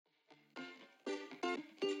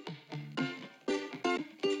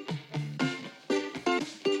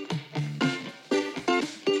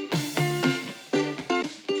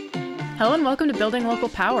Hello and welcome to Building Local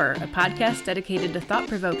Power, a podcast dedicated to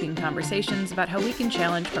thought-provoking conversations about how we can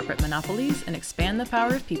challenge corporate monopolies and expand the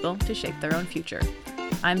power of people to shape their own future.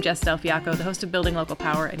 I'm Jess Delfiaco, the host of Building Local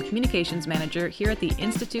Power and Communications Manager here at the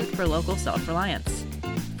Institute for Local Self-Reliance.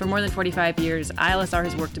 For more than 45 years, ILSR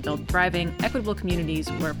has worked to build thriving, equitable communities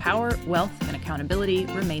where power, wealth, and accountability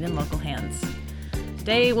remain in local hands.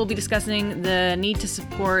 Today, we'll be discussing the need to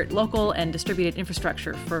support local and distributed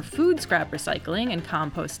infrastructure for food scrap recycling and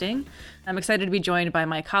composting. I'm excited to be joined by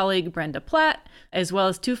my colleague, Brenda Platt, as well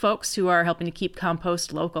as two folks who are helping to keep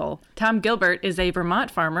compost local. Tom Gilbert is a Vermont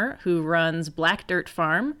farmer who runs Black Dirt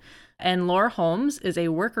Farm, and Laura Holmes is a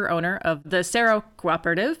worker owner of the Sero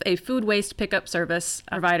Cooperative, a food waste pickup service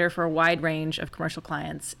provider for a wide range of commercial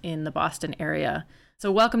clients in the Boston area.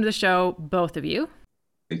 So welcome to the show, both of you.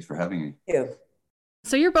 Thanks for having me. Thank you.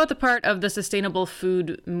 So you're both a part of the sustainable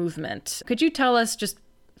food movement. Could you tell us just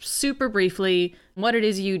super briefly what it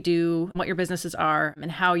is you do, what your businesses are,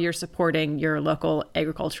 and how you're supporting your local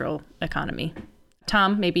agricultural economy?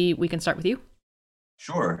 Tom, maybe we can start with you.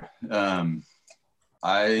 Sure.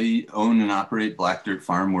 I own and operate Black Dirt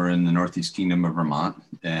Farm. We're in the Northeast Kingdom of Vermont,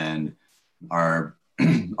 and our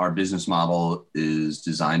business model is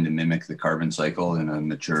designed to mimic the carbon cycle in a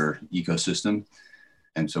mature ecosystem.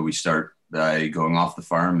 And so we start by going off the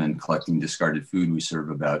farm and collecting discarded food. We serve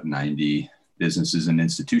about 90 businesses and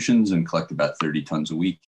institutions and collect about 30 tons a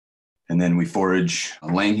week. And then we forage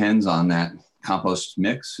laying hens on that compost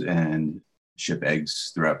mix and ship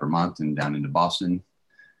eggs throughout Vermont and down into Boston.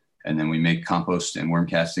 And then we make compost and worm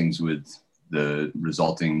castings with the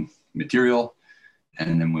resulting material.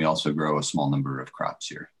 And then we also grow a small number of crops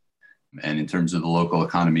here. And in terms of the local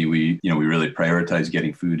economy, we really prioritize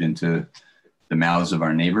getting food into the mouths of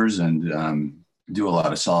our neighbors and do a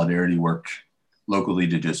lot of solidarity work locally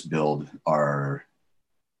to just build our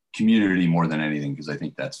community more than anything, because I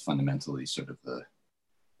think that's fundamentally sort of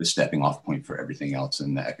the stepping off point for everything else.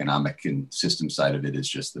 And the economic and system side of it is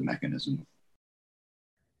just the mechanism.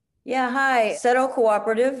 Yeah, hi. Sero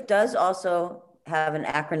Cooperative does also have an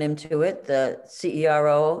acronym to it. The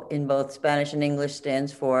CERO in both Spanish and English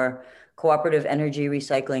stands for Cooperative Energy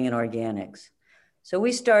Recycling and Organics. So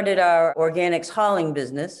we started our organics hauling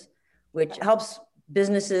business, which helps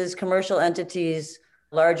businesses, commercial entities,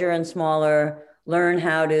 larger and smaller, learn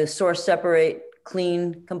how to source, separate,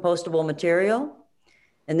 clean, compostable material.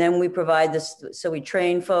 And then we provide this, so we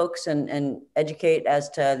train folks and educate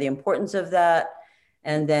as to the importance of that.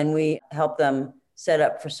 And then we help them set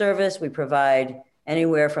up for service. We provide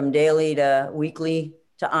anywhere from daily to weekly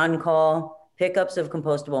to on-call pickups of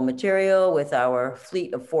compostable material with our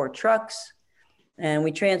fleet of 4 trucks. And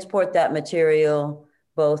we transport that material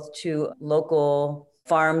both to local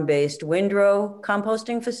farm-based windrow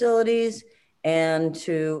composting facilities and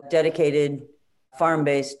to dedicated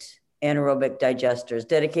farm-based anaerobic digesters.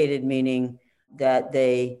 Dedicated meaning that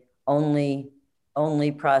they only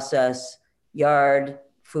process yard,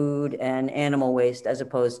 food, and animal waste, as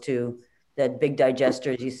opposed to the big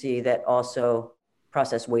digesters you see that also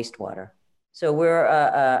process wastewater. So we're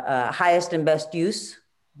a highest and best use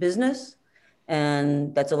business.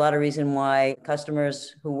 And that's a lot of reason why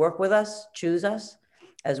customers who work with us choose us,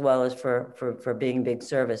 as well as for being big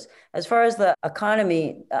service. As far as the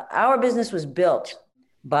economy, our business was built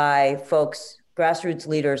by folks, grassroots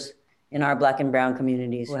leaders in our Black and brown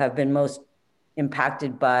communities who have been most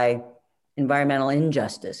impacted by environmental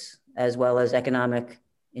injustice, as well as economic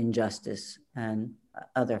injustice and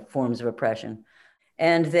other forms of oppression.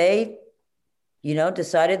 And they,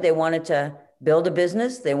 decided they wanted to build a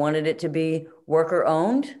business. They wanted it to be worker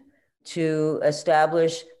owned, to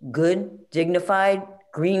establish good, dignified,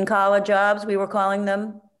 green collar jobs, we were calling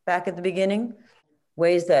them back at the beginning,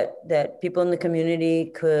 ways that people in the community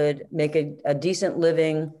could make a decent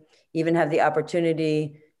living, even have the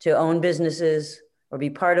opportunity to own businesses or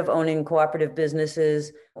be part of owning cooperative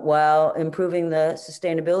businesses while improving the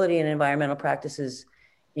sustainability and environmental practices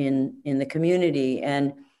in the community.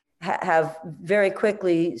 And have very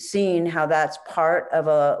quickly seen how that's part of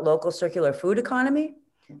a local circular food economy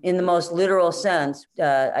in the most literal sense.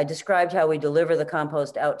 I described how we deliver the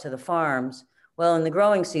compost out to the farms. Well, in the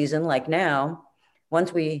growing season, like now,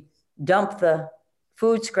 once we dump the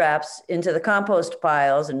food scraps into the compost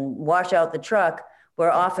piles and wash out the truck,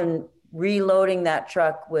 we're often reloading that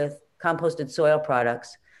truck with composted soil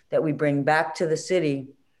products that we bring back to the city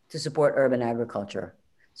to support urban agriculture.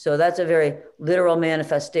 So that's a very literal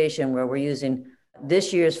manifestation where we're using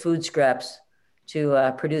this year's food scraps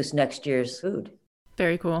to produce next year's food.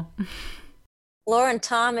 Very cool. Laura and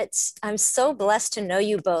Tom, I'm so blessed to know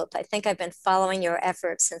you both. I think I've been following your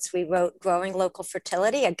efforts since we wrote Growing Local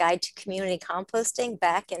Fertility, a guide to community composting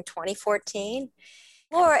back in 2014.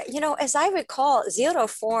 Laura, as I recall, Zero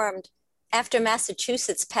formed after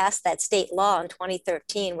Massachusetts passed that state law in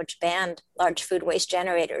 2013, which banned large food waste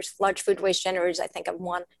generators. Large food waste generators, I think, of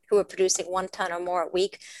one who are producing 1 ton or more a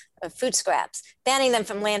week of food scraps, banning them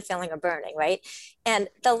from landfilling or burning, right? And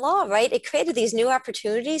the law, right, it created these new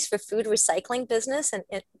opportunities for food recycling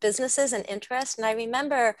businesses and interests. And I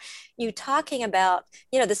remember you talking about,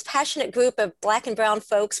 this passionate group of Black and brown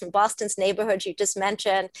folks from Boston's neighborhoods you just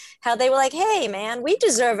mentioned, how they were like, hey, man, we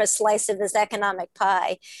deserve a slice of this economic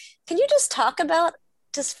pie. Can you just talk about,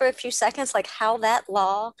 just for a few seconds, like how that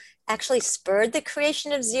law actually spurred the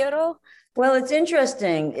creation of Zero? Well, it's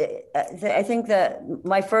interesting. I think that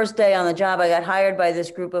my first day on the job, I got hired by this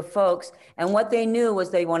group of folks, and what they knew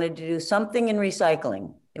was they wanted to do something in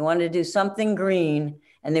recycling. They wanted to do something green,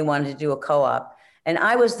 and they wanted to do a co-op. And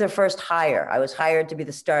I was their first hire. I was hired to be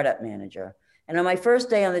the startup manager. And on my first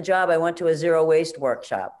day on the job, I went to a zero waste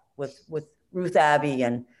workshop with Ruth Abbey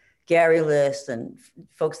and Gary List and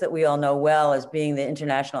folks that we all know well as being the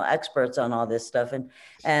international experts on all this stuff.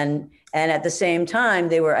 And at the same time,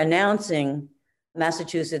 they were announcing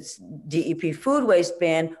Massachusetts DEP food waste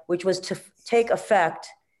ban, which was to take effect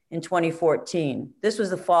in 2014. This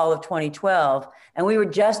was the fall of 2012. And we were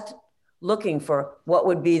just looking for what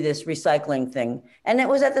would be this recycling thing. And it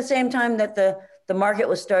was at the same time that the market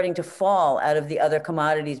was starting to fall out of the other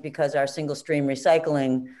commodities because our single stream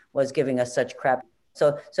recycling was giving us such crap.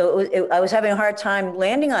 So I was having a hard time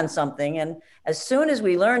landing on something. And as soon as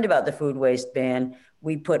we learned about the food waste ban,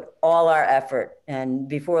 we put all our effort, and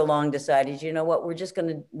before long decided, you know what,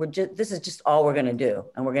 this is just all we're going to do.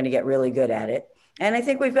 And we're going to get really good at it. And I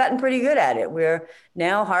think we've gotten pretty good at it. We're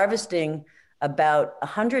now harvesting about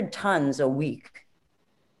 100 tons a week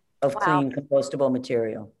of clean compostable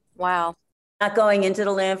material. Wow. Not going into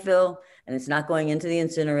the landfill, and it's not going into the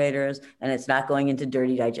incinerators, and it's not going into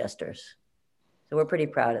dirty digesters. So we're pretty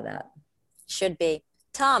proud of that. Should be.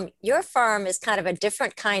 Tom, your farm is kind of a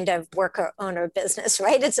different kind of worker owner business,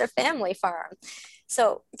 right? It's a family farm.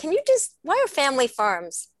 So why are family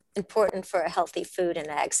farms important for a healthy food and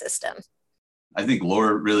ag system? I think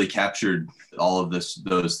Laura really captured all of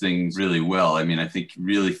those things really well. I mean, I think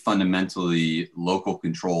really fundamentally local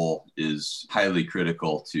control is highly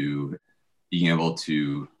critical to being able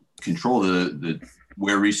to control the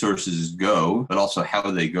where resources go, but also how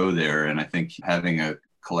they go there. And I think having a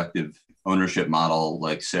collective ownership model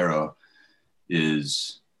like Zero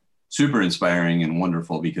is super inspiring and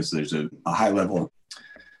wonderful because there's a high level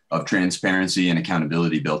of transparency and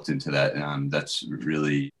accountability built into that. That's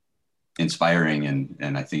really inspiring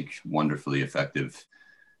and I think wonderfully effective.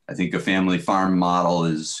 I think a family farm model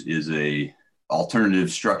is a alternative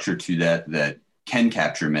structure to that can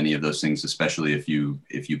capture many of those things, especially if you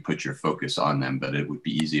put your focus on them. But it would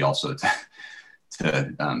be easy also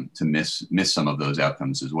to miss some of those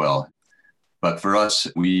outcomes as well. But for us,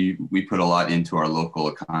 we put a lot into our local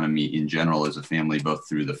economy in general as a family, both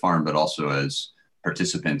through the farm, but also as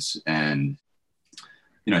participants. And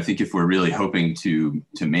I think if we're really hoping to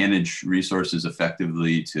manage resources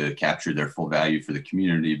effectively, to capture their full value for the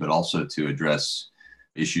community, but also to address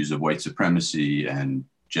issues of white supremacy and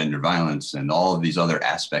gender violence and all of these other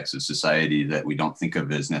aspects of society that we don't think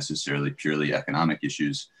of as necessarily purely economic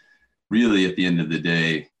issues, really at the end of the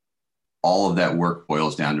day, all of that work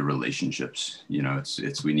boils down to relationships.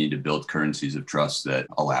 We need to build currencies of trust that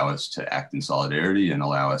allow us to act in solidarity and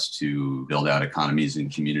allow us to build out economies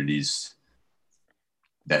and communities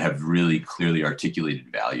that have really clearly articulated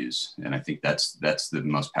values. And I think that's the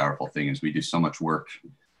most powerful thing is we do so much work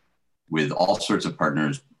with all sorts of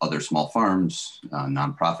partners, other small farms,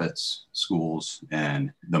 nonprofits, schools.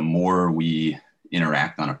 And the more we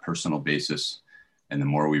interact on a personal basis and the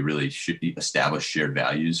more we really should establish shared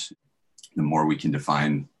values, the more we can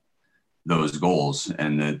define those goals.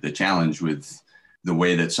 And the challenge with the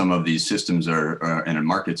way that some of these systems and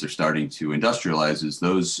markets are starting to industrialize is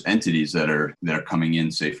those entities that are coming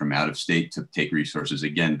in, say, from out of state to take resources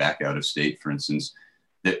again back out of state, for instance,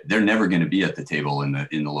 they're never going to be at the table in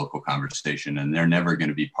the local conversation, and they're never going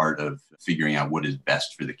to be part of figuring out what is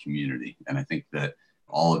best for the community. And I think that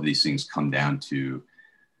all of these things come down to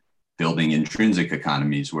building intrinsic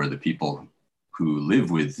economies where the people who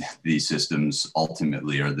live with these systems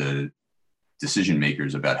ultimately are the decision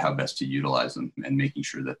makers about how best to utilize them and making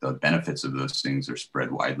sure that the benefits of those things are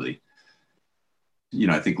spread widely.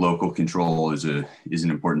 I think local control is an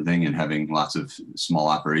important thing, and having lots of small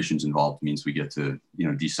operations involved means we get to,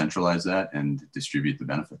 decentralize that and distribute the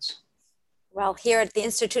benefits. Well, here at the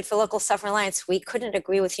Institute for Local Self-Reliance, we couldn't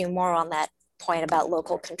agree with you more on that point about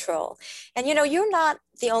local control. And you're not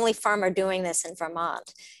the only farmer doing this in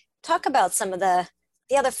Vermont. Talk about some of the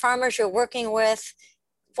other farmers you're working with.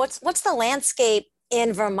 What's the landscape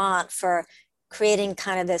in Vermont for creating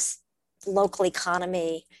kind of this local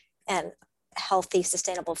economy and healthy,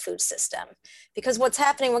 sustainable food system? Because what's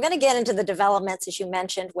happening, we're going to get into the developments, as you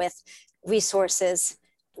mentioned, with resources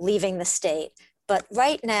leaving the state. But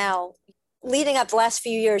right now, leading up the last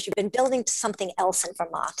few years, you've been building to something else in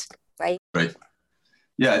Vermont, right? Right.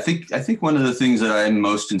 Yeah, I think one of the things that I'm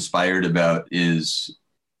most inspired about is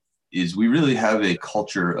we really have a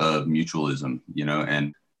culture of mutualism,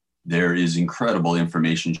 and there is incredible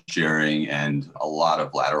information sharing and a lot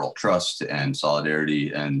of lateral trust and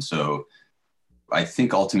solidarity. And so I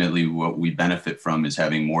think ultimately what we benefit from is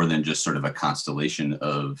having more than just sort of a constellation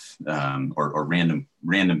of or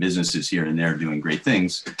random businesses here and there doing great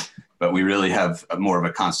things, but we really have more of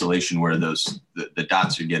a constellation where the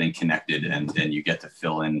dots are getting connected and you get to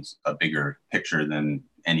fill in a bigger picture than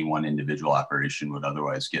any one individual operation would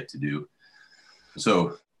otherwise get to do.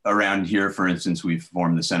 So around here, for instance, we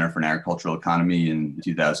formed the Center for an Agricultural Economy in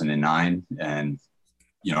 2009 and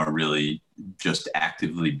are really just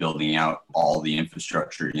actively building out all the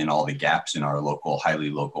infrastructure in all the gaps in our highly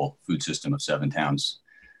local food system of 7 towns.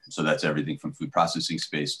 So that's everything from food processing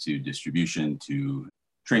space to distribution to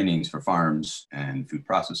trainings for farms and food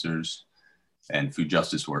processors and food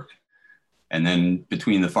justice work. And then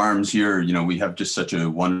between the farms here, we have just such a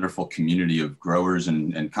wonderful community of growers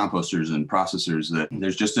and composters and processors that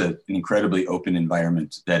there's just an incredibly open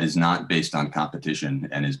environment that is not based on competition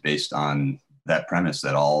and is based on that premise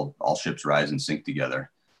that all ships rise and sink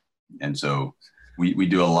together. And so we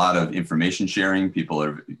do a lot of information sharing. People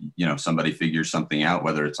are, somebody figures something out,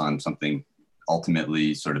 whether it's on something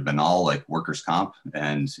ultimately sort of banal like workers' comp.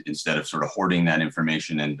 And instead of sort of hoarding that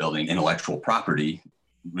information and building intellectual property,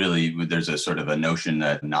 really there's a sort of a notion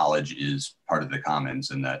that knowledge is part of the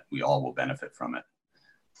commons and that we all will benefit from it.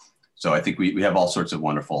 So I think we have all sorts of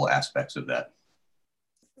wonderful aspects of that.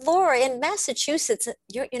 Laura, in Massachusetts,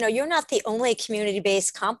 you're not the only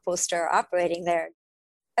community-based composter operating there.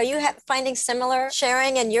 Are you finding similar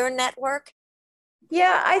sharing in your network?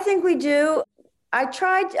 Yeah, I think we do. I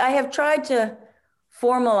have tried to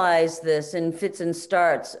formalize this in fits and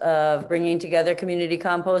starts of bringing together community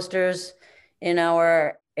composters in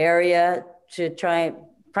our area to try,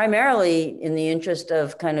 primarily in the interest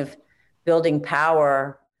of kind of building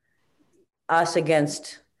power, us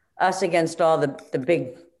against all the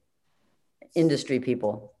big industry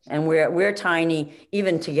people. And we're tiny,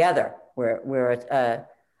 even together, we're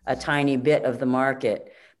a tiny bit of the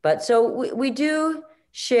market. But so we do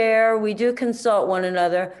share, we do consult one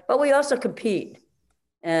another, but we also compete.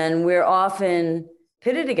 And we're often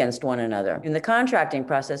pitted against one another in the contracting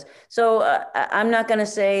process. So I'm not going to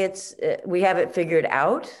say we have it figured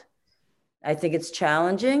out. I think it's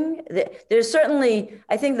challenging. There's certainly,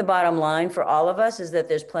 I think the bottom line for all of us is that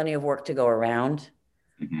there's plenty of work to go around,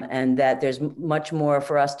 mm-hmm. and that there's much more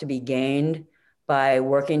for us to be gained by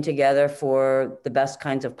working together for the best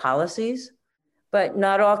kinds of policies. But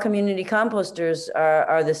not all community composters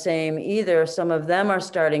are the same either. Some of them are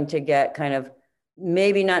starting to get kind of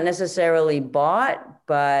maybe not necessarily bought,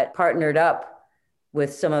 but partnered up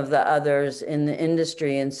with some of the others in the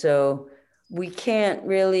industry. And so we can't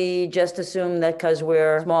really just assume that because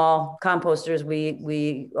we're small composters,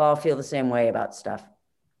 we all feel the same way about stuff.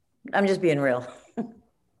 I'm just being real.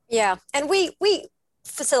 Yeah, and we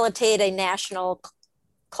facilitate a national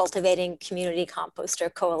cultivating community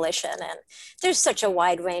composter coalition, and there's such a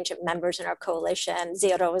wide range of members in our coalition.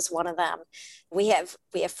 Zero is one of them. We have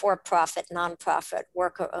for-profit, nonprofit,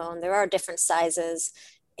 worker-owned. There are different sizes.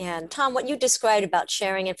 And Tom, what you described about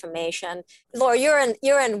sharing information, Laura,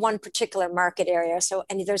 you're in one particular market area,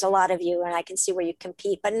 and there's a lot of you, and I can see where you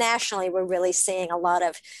compete. But nationally, we're really seeing a lot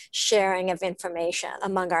of sharing of information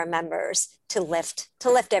among our members to lift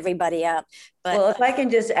everybody up. But, well, if I can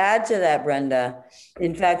just add to that, Brenda,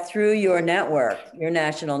 in fact, through your network, your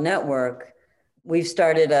national network, we've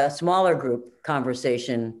started a smaller group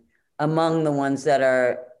conversation among the ones that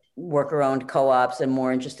are worker-owned co-ops and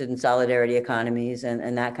more interested in solidarity economies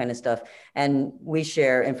and that kind of stuff. And we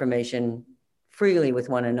share information freely with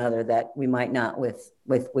one another that we might not with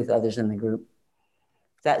others in the group.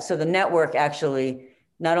 So the network actually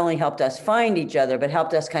not only helped us find each other, but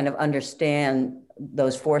helped us kind of understand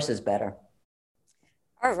those forces better.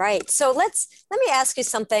 All right. So let me ask you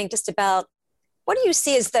something just about what do you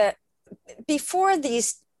see as before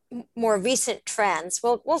these more recent trends.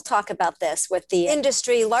 We'll talk about this with the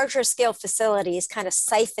industry, larger scale facilities kind of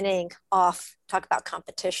siphoning off, talk about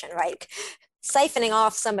competition, right? Siphoning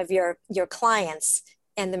off some of your clients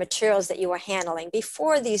and the materials that you were handling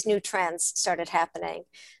before these new trends started happening.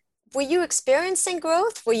 Were you experiencing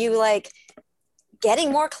growth? Were you like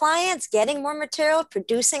getting more clients, getting more material,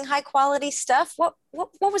 producing high quality stuff? What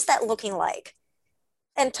was that looking like?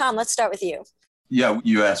 And Tom, let's start with you. Yeah,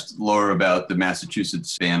 you asked Laura about the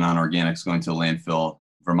Massachusetts ban on organics going to landfill.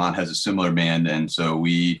 Vermont has a similar ban. And so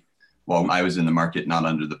I was in the market, not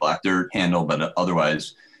under the Black Dirt handle, but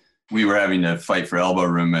otherwise, we were having to fight for elbow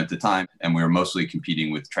room at the time. And we were mostly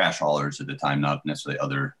competing with trash haulers at the time, not necessarily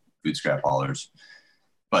other food scrap haulers.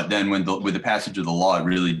 But then with the passage of the law, it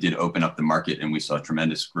really did open up the market and we saw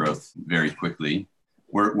tremendous growth very quickly.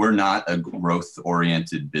 We're not a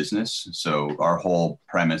growth-oriented business. So our whole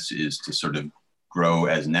premise is to sort of grow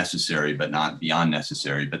as necessary, but not beyond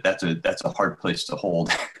necessary. But that's a hard place to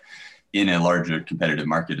hold in a larger competitive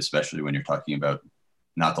market, especially when you're talking about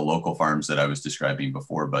not the local farms that I was describing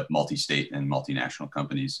before, but multi-state and multinational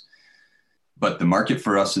companies. But the market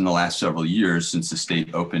for us in the last several years, since the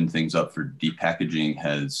state opened things up for deep packaging,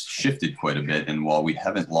 has shifted quite a bit. And while we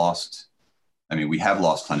have lost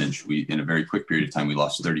tonnage. In a very quick period of time, we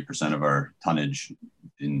lost 30% of our tonnage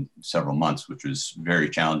in several months, which was very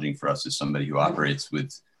challenging for us as somebody who operates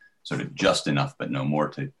with sort of just enough, but no more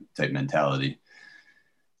type mentality.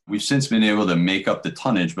 We've since been able to make up the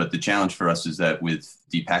tonnage, but the challenge for us is that with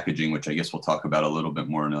deep packaging, which I guess we'll talk about a little bit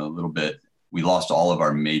more in a little bit, we lost all of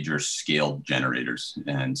our major scaled generators.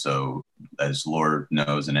 And so as Laura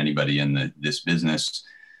knows, and anybody in this business,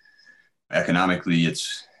 economically,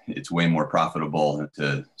 it's way more profitable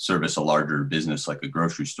to service a larger business like a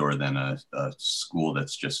grocery store than a school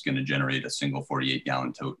that's just going to generate a single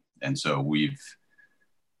 48-gallon tote. And so we've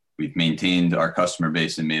maintained our customer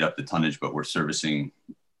base and made up the tonnage, but we're servicing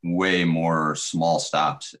way more small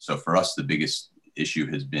stops. So for us, the biggest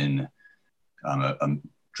issue has been a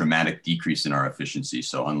dramatic decrease in our efficiency.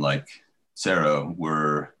 So unlike Cerro,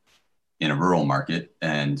 we're in a rural market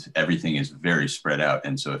and everything is very spread out.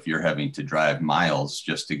 And so if you're having to drive miles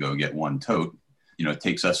just to go get one tote, it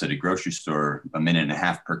takes us at a grocery store 1.5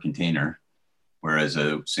 minutes per container, whereas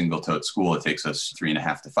a single tote school, it takes us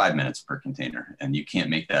 3.5 to 5 minutes per container. And you can't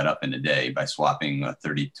make that up in a day by swapping a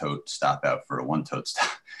 30 tote stop out for a 1 tote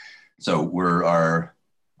stop. So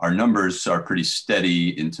our numbers are pretty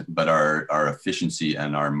steady, but our efficiency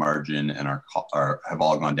and our margin and have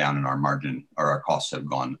all gone down, and our margin or our costs have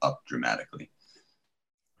gone up dramatically.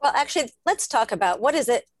 Well, actually, let's talk about what is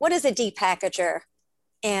a depackager,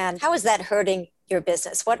 and how is that hurting your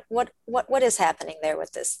business? What is happening there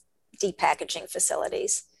with this depackaging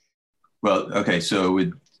facilities? Well, okay, so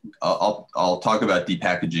I'll talk about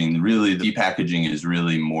depackaging. Really, depackaging is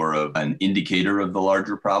really more of an indicator of the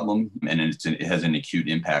larger problem, and it has an acute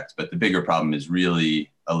impact. But the bigger problem is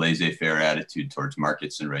really a laissez-faire attitude towards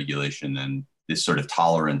markets and regulation, and this sort of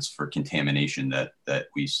tolerance for contamination that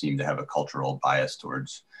we seem to have a cultural bias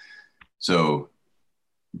towards. So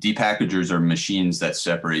depackagers are machines that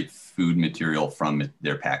separate food material from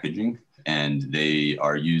their packaging. And they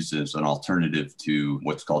are used as an alternative to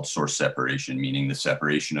what's called source separation, meaning the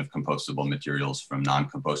separation of compostable materials from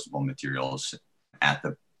non-compostable materials at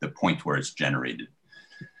the point where it's generated.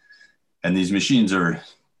 And these machines are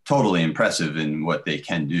totally impressive in what they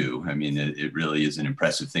can do. I mean, it really is an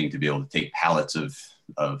impressive thing to be able to take pallets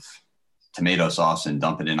of tomato sauce and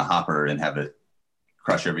dump it in a hopper and have it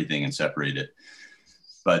crush everything and separate it.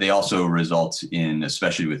 But they also result in,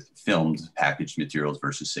 especially with filmed packaged materials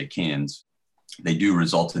versus, say, cans, they do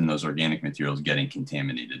result in those organic materials getting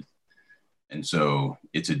contaminated. And so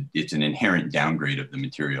it's an inherent downgrade of the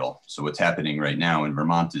material. So what's happening right now in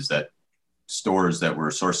Vermont is that stores that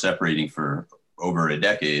were source separating for over a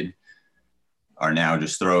decade are now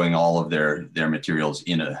just throwing all of their materials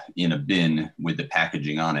in a bin with the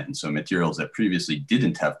packaging on it. And so materials that previously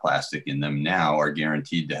didn't have plastic in them now are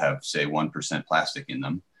guaranteed to have, say, 1% plastic in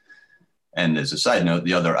them. And as a side note,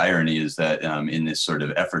 the other irony is that in this sort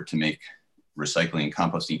of effort to make recycling and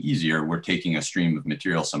composting easier, we're taking a stream of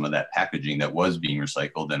material, some of that packaging that was being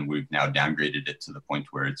recycled, and we've now downgraded it to the point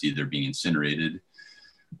where it's either being incinerated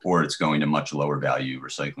or it's going to much lower value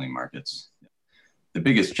recycling markets. The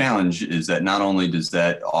biggest challenge is that not only does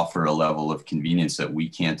that offer a level of convenience that we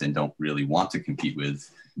can't and don't really want to compete with,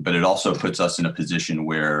 but it also puts us in a position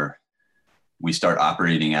where we start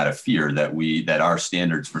operating out of fear that our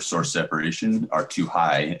standards for source separation are too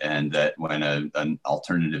high, and that when an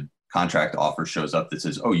alternative contract offer shows up that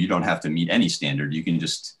says, oh, you don't have to meet any standard, you can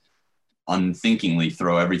just unthinkingly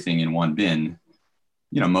throw everything in one bin,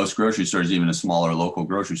 most grocery stores, even a smaller local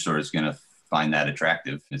grocery store, is going to find that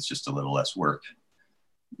attractive. It's just a little less work.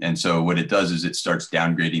 And so what it does is it starts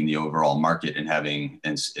downgrading the overall market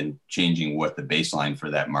and changing what the baseline for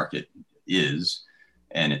that market is.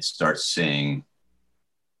 And it starts saying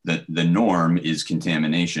that the norm is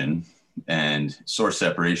contamination and source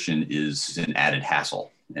separation is an added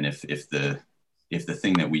hassle. And if the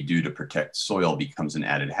thing that we do to protect soil becomes an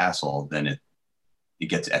added hassle, then it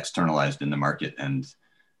gets externalized in the market. And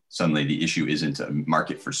suddenly the issue isn't a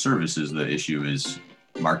market for services. The issue is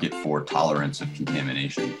market for tolerance of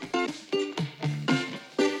contamination.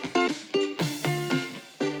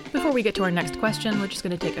 Before we get to our next question, we're just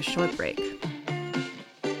going to take a short break.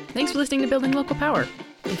 Thanks for listening to Building Local Power.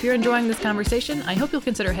 If you're enjoying this conversation, I hope you'll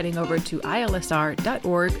consider heading over to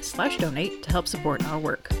ilsr.org/donate to help support our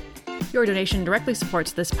work. Your donation directly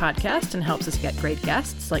supports this podcast and helps us get great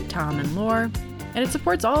guests like Tom and Laura, and it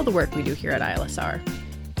supports all the work we do here at ILSR.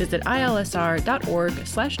 Visit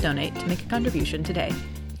ilsr.org/donate to make a contribution today.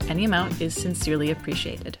 Any amount is sincerely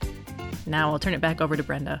appreciated. Now I'll turn it back over to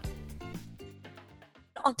Brenda.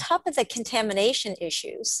 On top of the contamination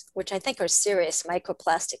issues, which I think are serious,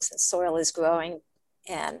 microplastics in soil is growing,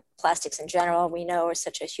 and plastics in general, we know, are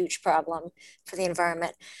such a huge problem for the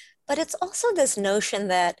environment. But it's also this notion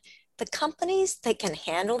that the companies that can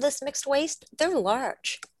handle this mixed waste, they're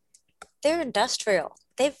large. They're industrial.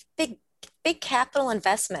 They've big capital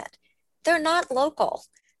investment. They're not local.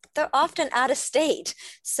 They're often out of state.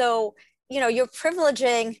 So, you're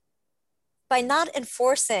privileging by not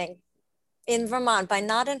enforcing in Vermont, by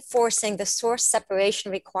not enforcing the source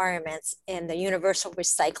separation requirements in the universal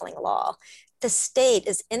recycling law. The state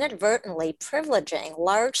is inadvertently privileging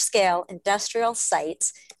large-scale industrial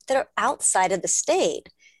sites that are outside of the state.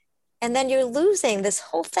 And then you're losing this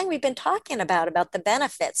whole thing we've been talking about the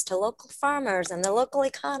benefits to local farmers and the local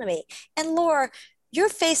economy. And Laura, you're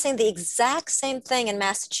facing the exact same thing in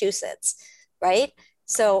Massachusetts, right?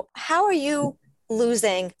 So how are you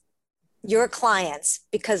losing your clients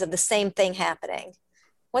because of the same thing happening?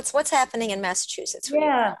 What's happening in Massachusetts?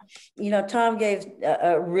 Yeah, Tom gave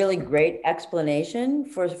a really great explanation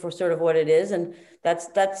for sort of what it is, and that's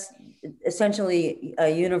essentially a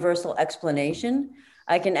universal explanation.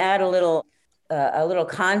 I can add a little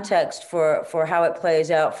context for how it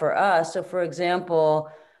plays out for us. So, for example,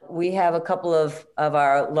 we have a couple of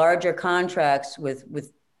our larger contracts with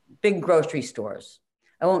big grocery stores.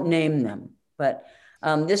 I won't name them, but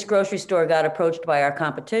this grocery store got approached by our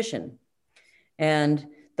competition, and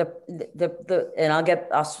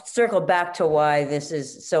I'll circle back to why this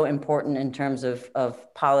is so important in terms of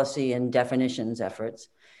policy and definitions efforts,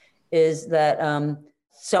 is that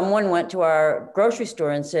someone went to our grocery store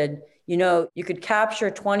and said, you could capture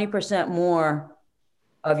 20% more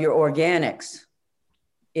of your organics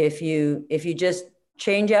if you just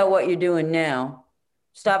change out what you're doing now,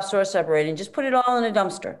 stop source separating, just put it all in a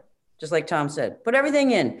dumpster, just like Tom said. Put everything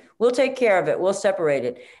in. We'll take care of it. We'll separate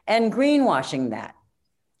it. And greenwashing that.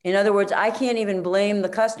 In other words, I can't even blame the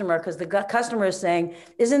customer because the customer is saying,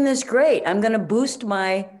 isn't this great? I'm going to boost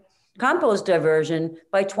my compost diversion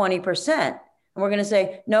by 20%. And we're going to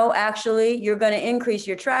say, no, actually, you're going to increase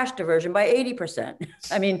your trash diversion by 80%.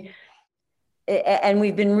 I mean, and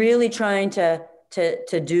we've been really trying to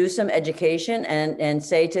do some education and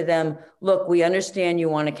say to them, look, we understand you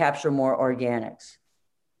want to capture more organics.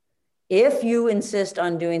 If you insist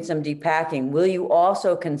on doing some depacking, will you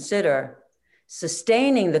also consider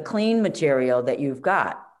sustaining the clean material that you've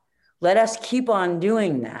got? Let us keep on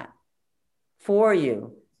doing that for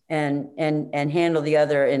you and handle the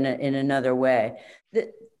other in another way.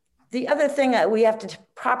 The other thing that we have to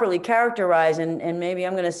properly characterize, and maybe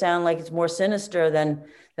I'm going to sound like it's more sinister than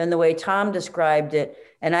the way Tom described it,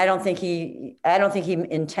 and I don't think he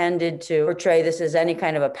intended to portray this as any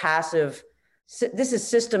kind of a passive. This is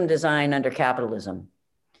system design under capitalism.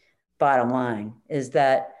 Bottom line is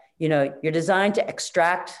that you're designed to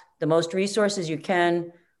extract the most resources you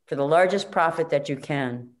can for the largest profit that you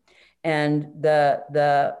can. And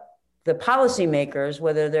the policymakers,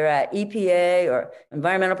 whether they're at EPA or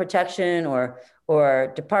Environmental Protection or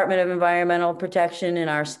Department of Environmental Protection in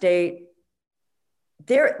our state,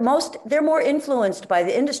 they're more influenced by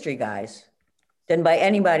the industry guys than by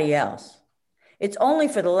anybody else. It's only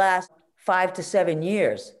for the last 5 to 7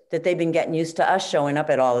 years that they've been getting used to us showing up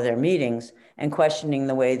at all of their meetings and questioning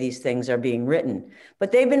the way these things are being written.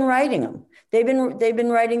 But they've been writing them. They've been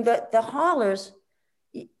writing the haulers.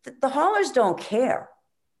 The haulers don't care,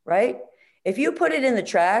 right? If you put it in the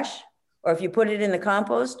trash, or if you put it in the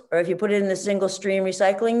compost, or if you put it in the single stream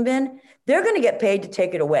recycling bin, they're going to get paid to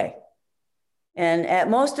take it away. And at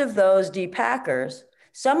most of those depackers,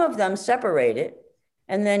 some of them separate it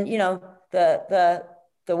And then,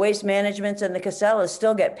 the waste managements and the Casellas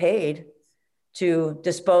still get paid to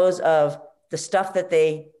dispose of the stuff that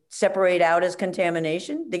they separate out as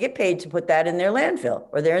contamination. They get paid to put that in their landfill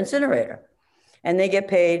or their incinerator. And they get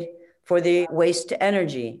paid for the waste to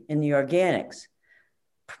energy in the organics.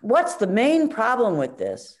 What's the main problem with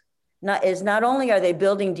this? Not only are they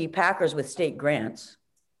building depackers with state grants,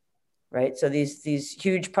 right? So these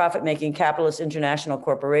huge profit-making capitalist international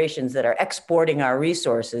corporations that are exporting our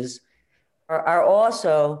resources are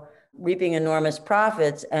also reaping enormous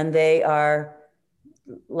profits, and they are,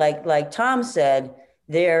 like Tom said,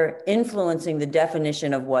 they're influencing the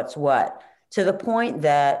definition of what's what, to the point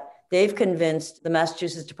that they've convinced the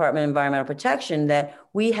Massachusetts Department of Environmental Protection that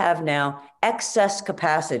we have now excess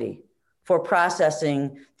capacity for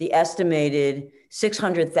processing the estimated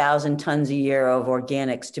 600,000 tons a year of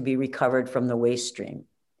organics to be recovered from the waste stream.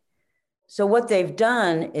 So what they've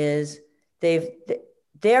done is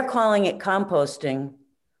they're calling it composting,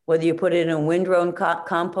 whether you put it in a windrow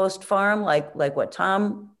compost farm like what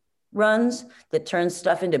Tom runs, that turns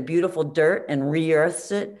stuff into beautiful dirt and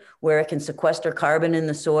re-earths it where it can sequester carbon in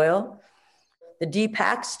the soil. The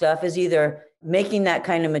depack stuff is either making that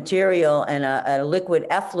kind of material and a liquid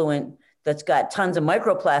effluent that's got tons of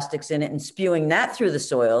microplastics in it and spewing that through the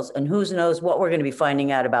soils. And who knows what we're going to be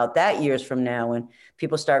finding out about that years from now when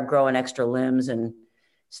people start growing extra limbs and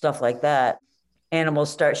stuff like that.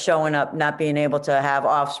 Animals start showing up, not being able to have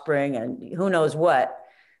offspring and who knows what.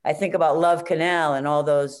 I think about Love Canal and all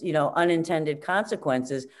those, unintended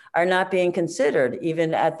consequences are not being considered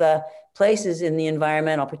even at the places in the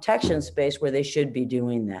environmental protection space where they should be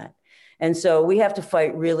doing that. And so we have to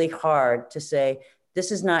fight really hard to say,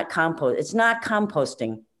 this is not compost. It's not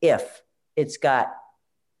composting if it's got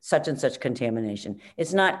such and such contamination.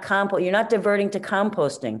 It's not you're not diverting to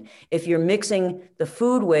composting if you're mixing the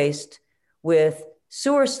food waste with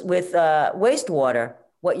wastewater.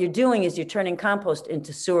 What you're doing is you're turning compost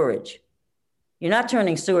into sewerage. You're not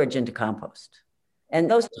turning sewage into compost. And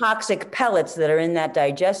those toxic pellets that are in that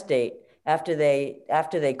digestate after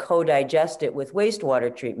they co-digest it with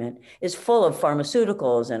wastewater treatment is full of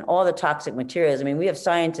pharmaceuticals and all the toxic materials. I mean, we have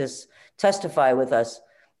scientists testify with us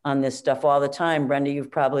on this stuff all the time. Brenda,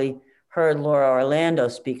 you've probably heard Laura Orlando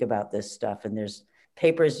speak about this stuff, and there's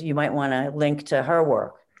papers you might want to link to her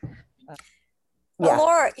work. Well,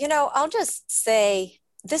 Laura, I'll just say,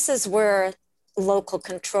 this is where local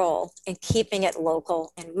control and keeping it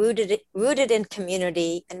local and rooted in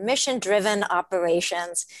community and mission-driven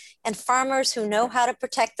operations and farmers who know how to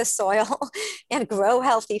protect the soil and grow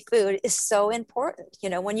healthy food is so important.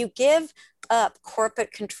 When you give up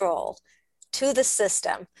corporate control to the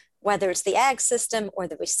system, whether it's the ag system or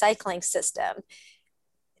the recycling system,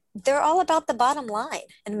 they're all about the bottom line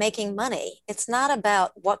and making money. It's not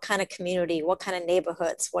about what kind of community, what kind of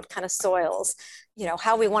neighborhoods, what kind of soils,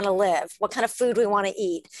 how we want to live, what kind of food we want to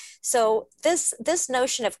eat. So this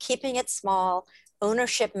notion of keeping it small,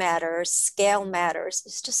 ownership matters, scale matters,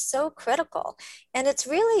 is just so critical. And it's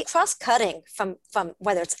really cross-cutting from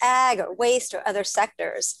whether it's ag or waste or other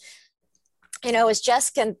sectors. As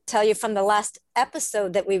Jess can tell you from the last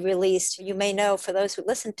episode that we released, you may know, for those who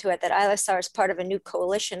listen to it, that ILSR is part of a new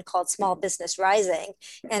coalition called Small Business Rising.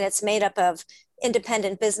 And it's made up of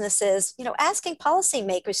independent businesses, asking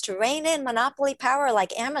policymakers to rein in monopoly power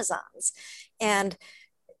like Amazon's. And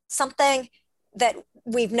something that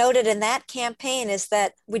we've noted in that campaign is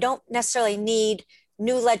that we don't necessarily need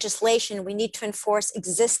new legislation. We need to enforce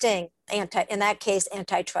existing, in that case,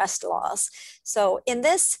 antitrust laws. So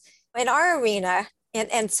in our arena,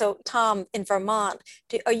 and so Tom, in Vermont,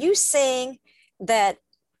 are you saying that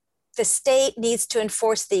the state needs to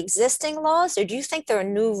enforce the existing laws, or do you think there are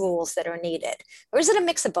new rules that are needed? Or is it a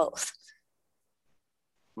mix of both?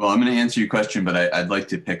 Well, I'm going to answer your question, but I'd like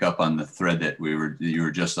to pick up on the thread that you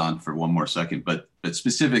were just on for one more second. But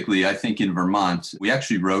specifically, I think in Vermont, we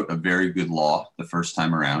actually wrote a very good law the first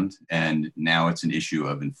time around, and now it's an issue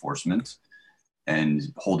of enforcement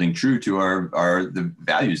and holding true to the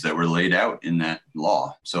values that were laid out in that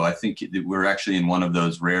law. So I think that we're actually in one of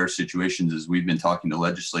those rare situations, as we've been talking to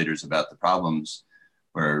legislators about the problems,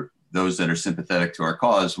 where those that are sympathetic to our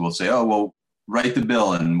cause will say, oh, well, write the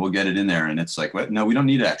bill and we'll get it in there. And it's like, what? No, we don't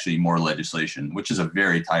need actually more legislation, which is a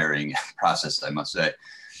very tiring process, I must say.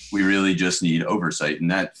 We really just need oversight. And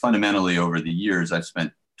that fundamentally over the years, I've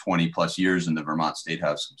spent 20 plus years in the Vermont State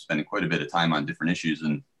House, spending quite a bit of time on different issues.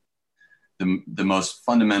 And the most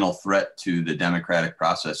fundamental threat to the democratic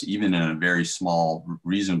process, even in a very small,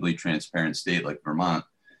 reasonably transparent state like Vermont,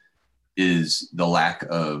 is the lack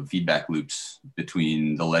of feedback loops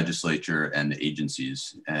between the legislature and the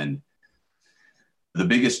agencies. And the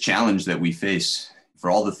biggest challenge that we face for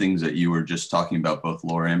all the things that you were just talking about, both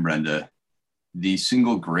Laura and Brenda, the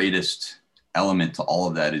single greatest element to all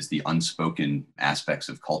of that is the unspoken aspects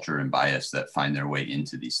of culture and bias that find their way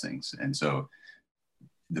into these things. And so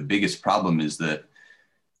the biggest problem is that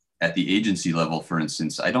at the agency level, for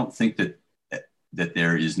instance, I don't think that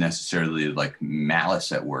there is necessarily like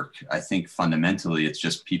malice at work. I think fundamentally it's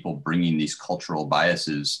just people bringing these cultural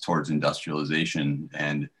biases towards industrialization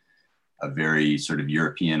and a very sort of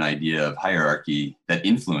European idea of hierarchy that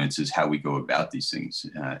influences how we go about these things.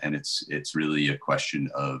 And it's really a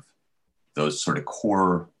question of those sort of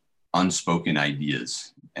core unspoken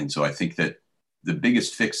ideas. And so I think that the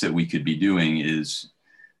biggest fix that we could be doing is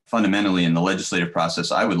fundamentally in the legislative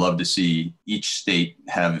process. I would love to see each state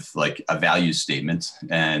have like a value statement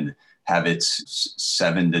and have its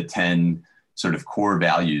 7 to 10 sort of core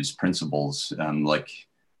values, principles, like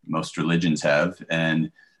most religions have,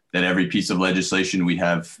 and that every piece of legislation we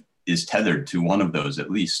have is tethered to one of those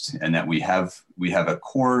at least, and that we have a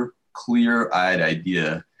core, clear-eyed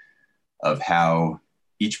idea of how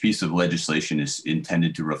each piece of legislation is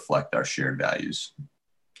intended to reflect our shared values.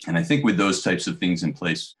 And I think with those types of things in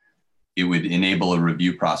place, it would enable a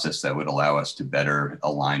review process that would allow us to better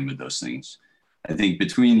align with those things. I think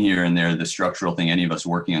between here and there, the structural thing any of us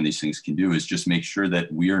working on these things can do is just make sure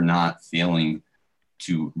that we are not failing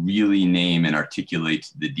to really name and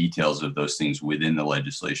articulate the details of those things within the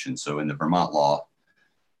legislation. So in the Vermont law,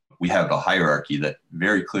 we have a hierarchy that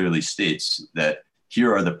very clearly states that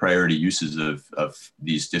here are the priority uses of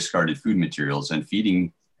these discarded food materials, and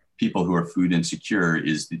feeding people who are food insecure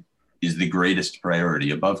is the greatest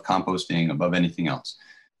priority above composting, above anything else.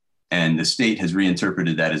 And the state has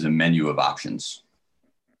reinterpreted that as a menu of options.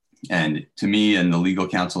 And to me and the legal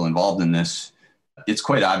counsel involved in this, it's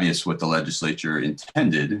quite obvious what the legislature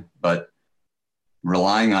intended, but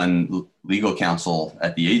relying on legal counsel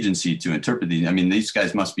at the agency to interpret these, I mean, these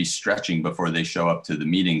guys must be stretching before they show up to the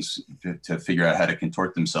meetings to figure out how to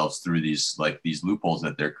contort themselves through these loopholes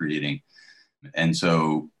that they're creating. And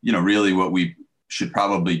so, really what we should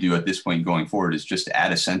probably do at this point going forward is just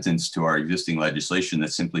add a sentence to our existing legislation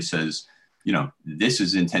that simply says, this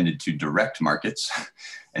is intended to direct markets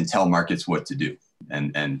and tell markets what to do,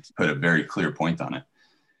 and put a very clear point on it.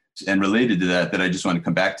 And related to that I just want to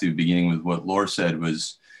come back to, beginning with what Laura said,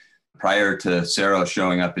 was prior to Sarah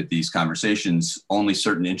showing up at these conversations, only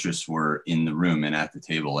certain interests were in the room and at the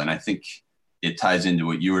table. And I think it ties into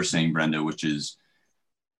what you were saying, Brenda, which is,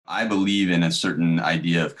 I believe in a certain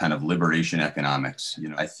idea of kind of liberation economics.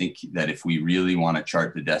 I think that if we really want to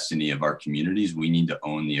chart the destiny of our communities, we need to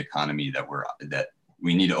own the economy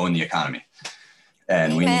we need to own the economy.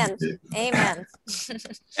 And Amen. we need to, Amen.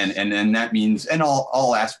 and that means, and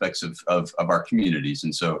all aspects of our communities.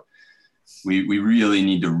 And so we really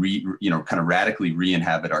need to kind of radically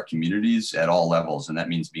re-inhabit our communities at all levels. And that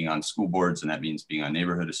means being on school boards, and that means being on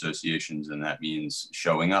neighborhood associations, and that means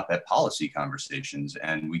showing up at policy conversations.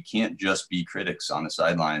 And we can't just be critics on the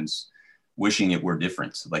sidelines wishing it were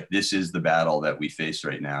different. Like, this is the battle that we face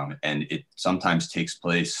right now. And it sometimes takes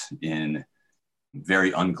place in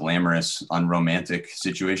very unglamorous, unromantic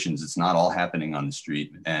situations. It's not all happening on the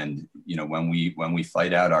street. And, when we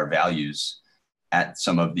fight out our values at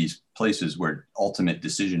some of these places where ultimate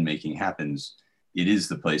decision-making happens, it is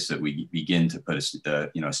the place that we begin to put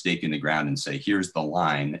a stake in the ground and say, here's the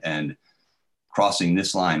line, and crossing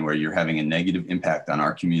this line where you're having a negative impact on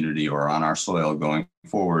our community or on our soil going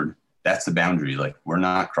forward, that's the boundary. Like, we're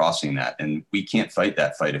not crossing that, and we can't fight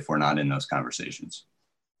that fight if we're not in those conversations.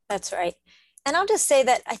 That's right. And I'll just say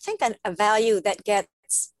that I think a value that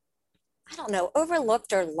gets,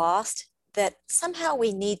 overlooked or lost, that somehow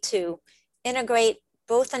we need to integrate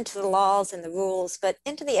both into the laws and the rules, but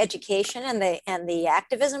into the education and the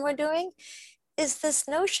activism we're doing, is this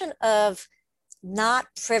notion of not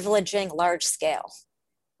privileging large scale.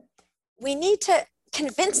 We need to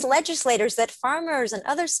convince legislators that farmers and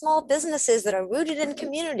other small businesses that are rooted in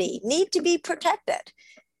community need to be protected.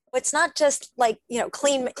 It's not just like,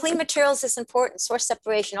 clean materials is important, source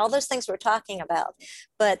separation, all those things we're talking about,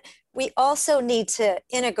 but we also need to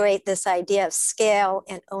integrate this idea of scale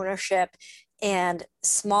and ownership and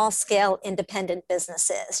small scale independent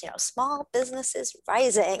businesses. Small businesses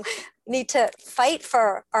rising need to fight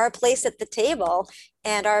for our place at the table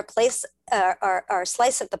and our place, our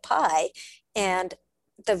slice of the pie, and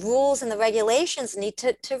the rules and the regulations need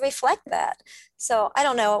to reflect that. So I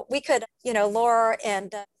don't know, we could, Laura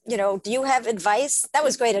and, do you have advice? That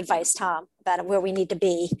was great advice, Tom, about where we need to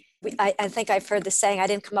be. I think I've heard the saying, I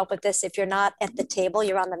didn't come up with this, if you're not at the table,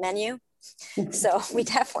 you're on the menu. So we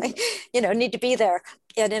definitely, need to be there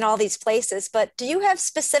and in all these places. But do you have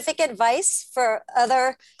specific advice for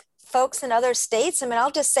other folks in other states? I mean,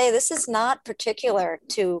 I'll just say this is not particular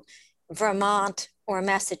to Vermont or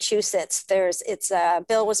Massachusetts. It's a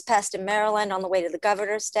bill was passed in Maryland on the way to the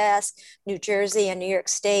governor's desk. New Jersey and New York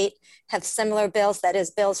State have similar bills, that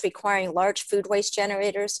is, bills requiring large food waste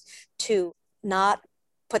generators to not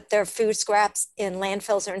put their food scraps in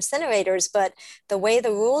landfills or incinerators. But the way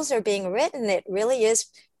the rules are being written, it really is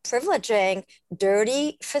privileging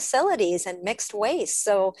dirty facilities and mixed waste.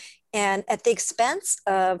 So, and at the expense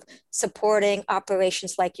of supporting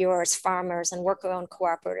operations like yours, farmers and worker-owned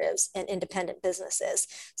cooperatives and independent businesses.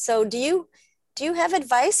 So do you have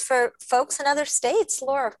advice for folks in other states?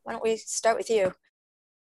 Laura, why don't we start with you?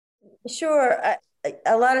 Sure.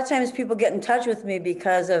 A lot of times people get in touch with me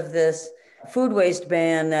because of this food waste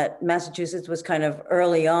ban that Massachusetts was kind of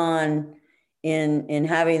early on in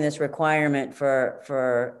having this requirement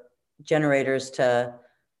for generators to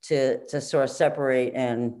source, separate,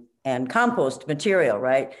 and compost material,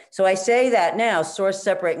 right? So I say that now, source,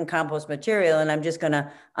 separate, and compost material, and I'm just going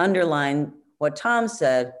to underline what Tom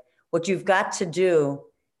said. What you've got to do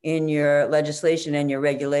in your legislation and your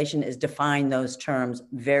regulation is define those terms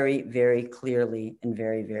very, very clearly and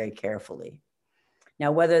very, very carefully.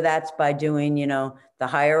 Now, whether that's by doing, the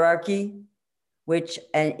hierarchy, which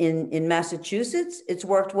in Massachusetts, it's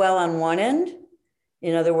worked well on one end.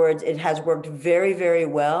 In other words, it has worked very, very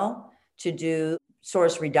well to do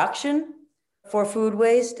source reduction for food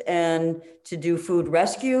waste and to do food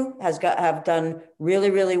rescue have done really,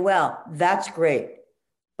 really well. That's great,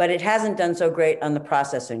 but it hasn't done so great on the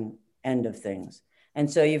processing end of things. And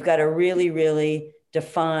so you've got to really, really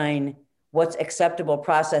define what's acceptable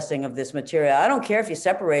processing of this material. I don't care if you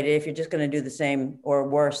separate it, if you're just going to do the same or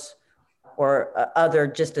worse or other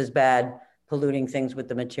just as bad polluting things with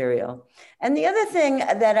the material. And the other thing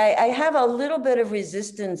that I have a little bit of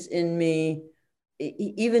resistance in me,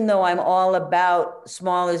 even though I'm all about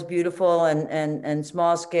small is beautiful and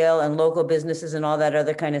small scale and local businesses and all that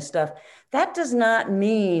other kind of stuff, that does not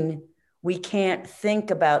mean we can't think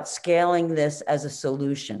about scaling this as a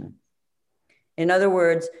solution. In other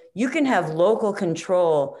words, you can have local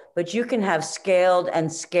control, but you can have scaled and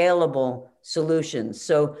scalable solutions.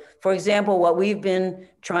 So, for example, what we've been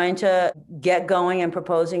trying to get going and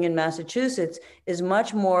proposing in Massachusetts is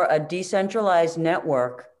much more a decentralized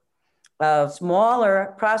network of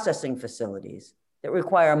smaller processing facilities that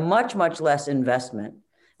require much, much less investment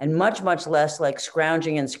and much, much less like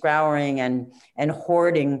scrounging and scouring and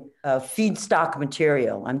hoarding feedstock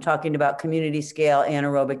material. I'm talking about community scale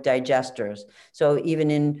anaerobic digesters. So even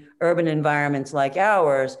in urban environments like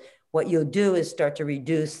ours, what you'll do is start to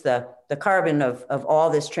reduce the carbon of all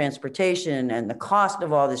this transportation and the cost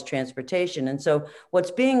of all this transportation. And so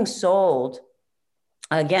what's being sold,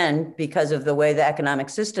 again, because of the way the economic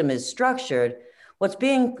system is structured, what's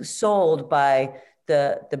being sold by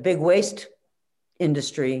the big waste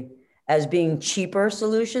industry as being cheaper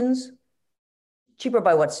solutions, cheaper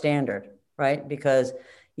by what standard, right? Because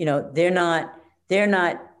they're not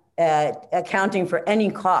accounting for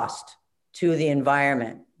any cost to the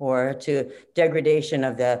environment or to degradation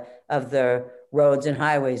of the roads and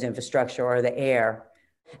highways infrastructure or the air.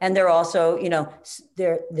 And they're also,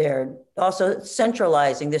 they're also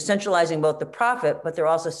centralizing. They're centralizing both the profit, but they're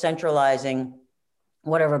also centralizing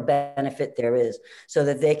whatever benefit there is so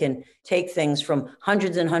that they can take things from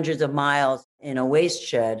hundreds and hundreds of miles in a waste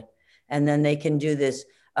shed, and then they can do this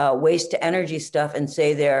waste to energy stuff and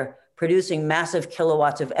say they're producing massive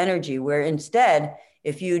kilowatts of energy, where instead,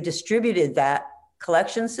 if you distributed that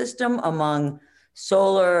collection system among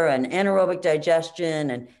solar and anaerobic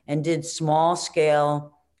digestion and did small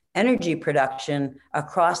scale energy production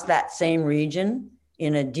across that same region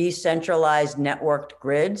in a decentralized networked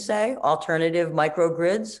grid, say, alternative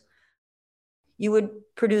microgrids, you would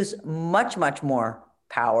produce much, much more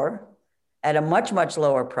power at a much, much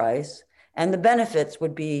lower price, and the benefits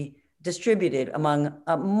would be distributed among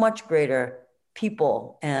a much greater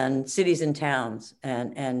people and cities and towns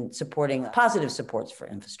and supporting positive supports for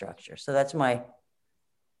infrastructure. So that's a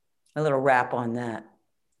little wrap on that.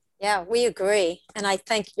 Yeah, we agree. And I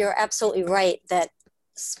think you're absolutely right that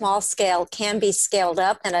small scale can be scaled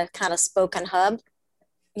up in a kind of spoken hub.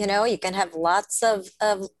 You can have lots of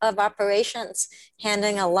operations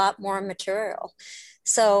handling a lot more material.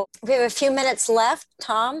 So we have a few minutes left.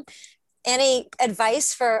 Tom, any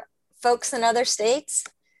advice for folks in other states?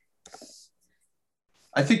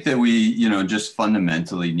 I think that we, just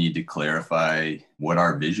fundamentally need to clarify what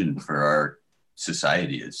our vision for our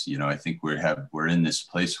society is. I think we're in this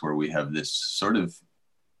place where we have this sort of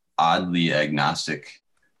oddly agnostic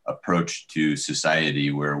approach to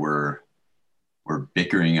society, where we're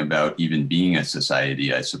bickering about even being a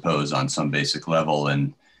society, I suppose, on some basic level.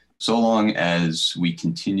 And So long as we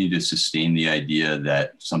continue to sustain the idea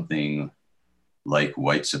that something like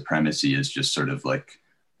white supremacy is just sort of like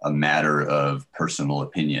a matter of personal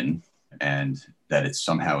opinion, and that it's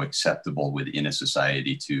somehow acceptable within a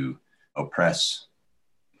society to oppress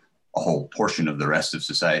a whole portion of the rest of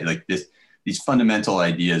society, like these fundamental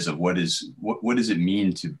ideas of what does it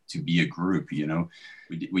mean to be a group, you know?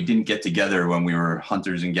 We didn't get together when we were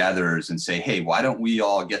hunters and gatherers and say, hey, why don't we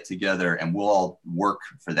all get together and we'll all work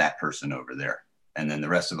for that person over there, and then the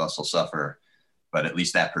rest of us will suffer, but at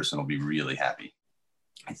least that person will be really happy.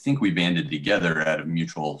 I think we banded together out of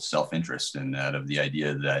mutual self-interest and out of the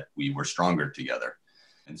idea that we were stronger together.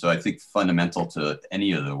 And so I think fundamental to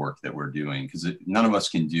any of the work that we're doing, because none of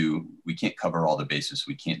us we can't cover all the bases,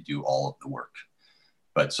 we can't do all of the work.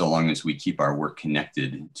 But so long as we keep our work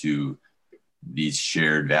connected to these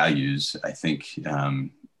shared values, I think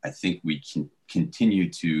we can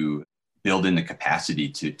continue to build in the capacity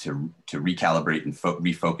to recalibrate and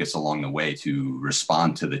refocus along the way to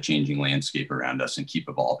respond to the changing landscape around us and keep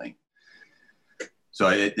evolving. So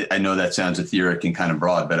I know that sounds etheric and kind of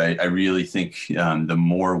broad, but I really think the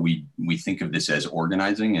more we think of this as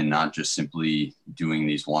organizing and not just simply doing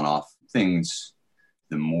these one-off things,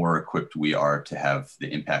 the more equipped we are to have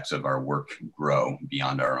the impacts of our work grow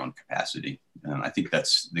beyond our own capacity. I think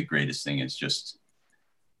that's the greatest thing, is just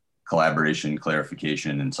collaboration,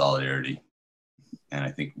 clarification, and solidarity. And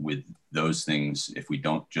I think with those things, if we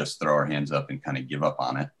don't just throw our hands up and kind of give up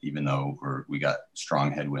on it, even though we got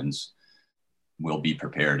strong headwinds, we'll be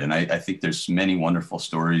prepared. And I think there's many wonderful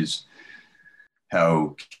stories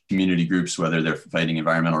how community groups, whether they're fighting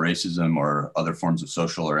environmental racism or other forms of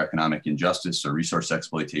social or economic injustice or resource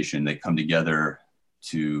exploitation, they come together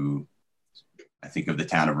to, I think of the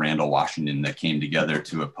town of Randall, Washington, that came together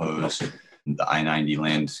to oppose the I-90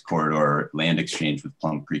 land corridor land exchange with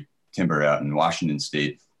Plum Creek Timber out in Washington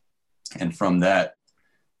state. And from that,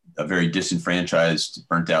 a very disenfranchised,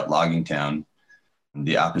 burnt out logging town,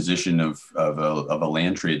 the opposition of a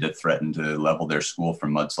land trade that threatened to level their school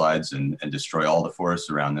from mudslides and destroy all the forests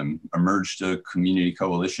around them, emerged a community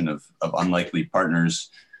coalition of unlikely partners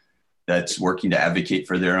that's working to advocate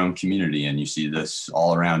for their own community. And you see this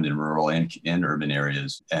all around in rural and urban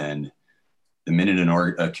areas. And the minute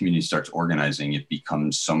a community starts organizing, it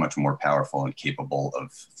becomes so much more powerful and capable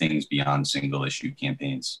of things beyond single issue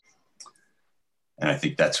campaigns. And I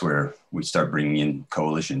think that's where we start bringing in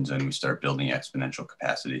coalitions and we start building exponential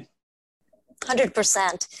capacity.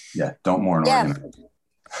 100%. Yeah, don't mourn organize.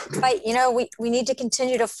 Fight. You know, we need to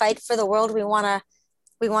continue to fight for the world we want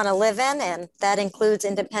to live in, and that includes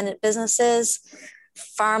independent businesses,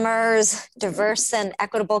 farmers, diverse and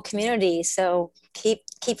equitable communities. So keep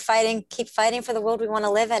fighting for the world we want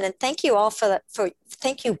to live in. And thank you all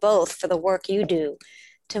thank you both for the work you do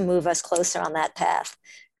to move us closer on that path.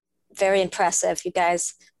 Very impressive. You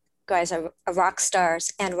guys are rock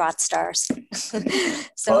stars and rot stars. So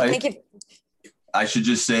well, thank you. I should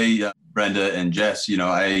just say, Brenda and Jess, you know,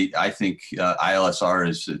 I think ILSR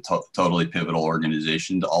is a totally pivotal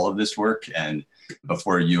organization to all of this work. And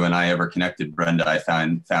before you and I ever connected, Brenda, I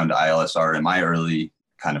found ILSR in my early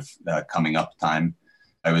kind of coming up time.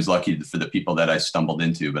 I was lucky for the people that I stumbled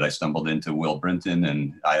into, but I stumbled into Will Brinton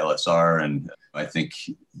and ILSR. And I think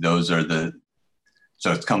those are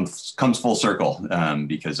so it comes full circle,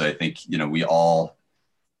 because I think, you know, we all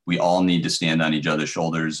need to stand on each other's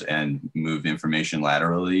shoulders and move information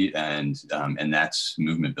laterally, and that's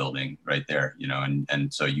movement building right there, you know,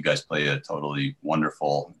 and so you guys play a totally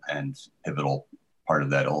wonderful and pivotal part of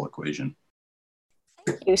that whole equation.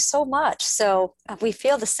 Thank you so much. So we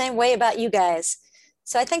feel the same way about you guys.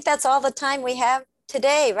 So I think that's all the time we have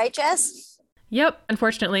today, right, Jess? Yep.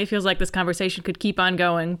 Unfortunately, it feels like this conversation could keep on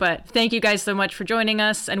going, but thank you guys so much for joining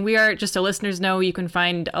us. And we are, just so listeners know, you can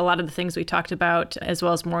find a lot of the things we talked about, as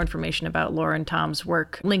well as more information about Laura and Tom's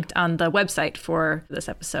work, linked on the website for this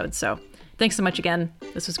episode. So thanks so much again.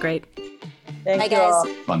 This was great. Thank you guys. All.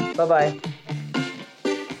 Fun. Bye-bye.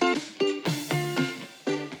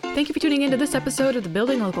 Thank you for tuning into this episode of the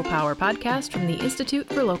Building Local Power podcast from the Institute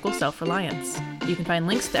for Local Self-Reliance. You can find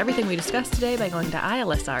links to everything we discussed today by going to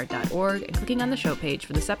ilsr.org and clicking on the show page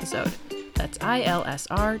for this episode. That's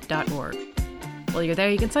ilsr.org. While you're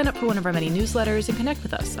there, you can sign up for one of our many newsletters and connect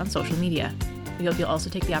with us on social media. We hope you'll also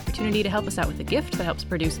take the opportunity to help us out with a gift that helps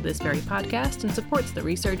produce this very podcast and supports the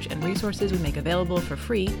research and resources we make available for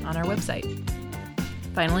free on our website.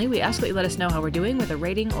 Finally, we ask that you let us know how we're doing with a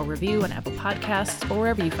rating or review on Apple Podcasts or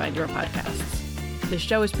wherever you find your podcasts. This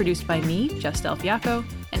show is produced by me, Jess Delfiaco,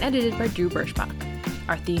 and edited by Drew Birschbach.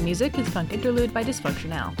 Our theme music is Funk Interlude by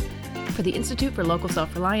Dysfunctional. For the Institute for Local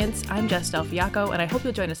Self-Reliance, I'm Jess Del Fiacco, and I hope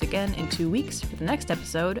you'll join us again in 2 weeks for the next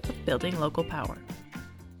episode of Building Local Power.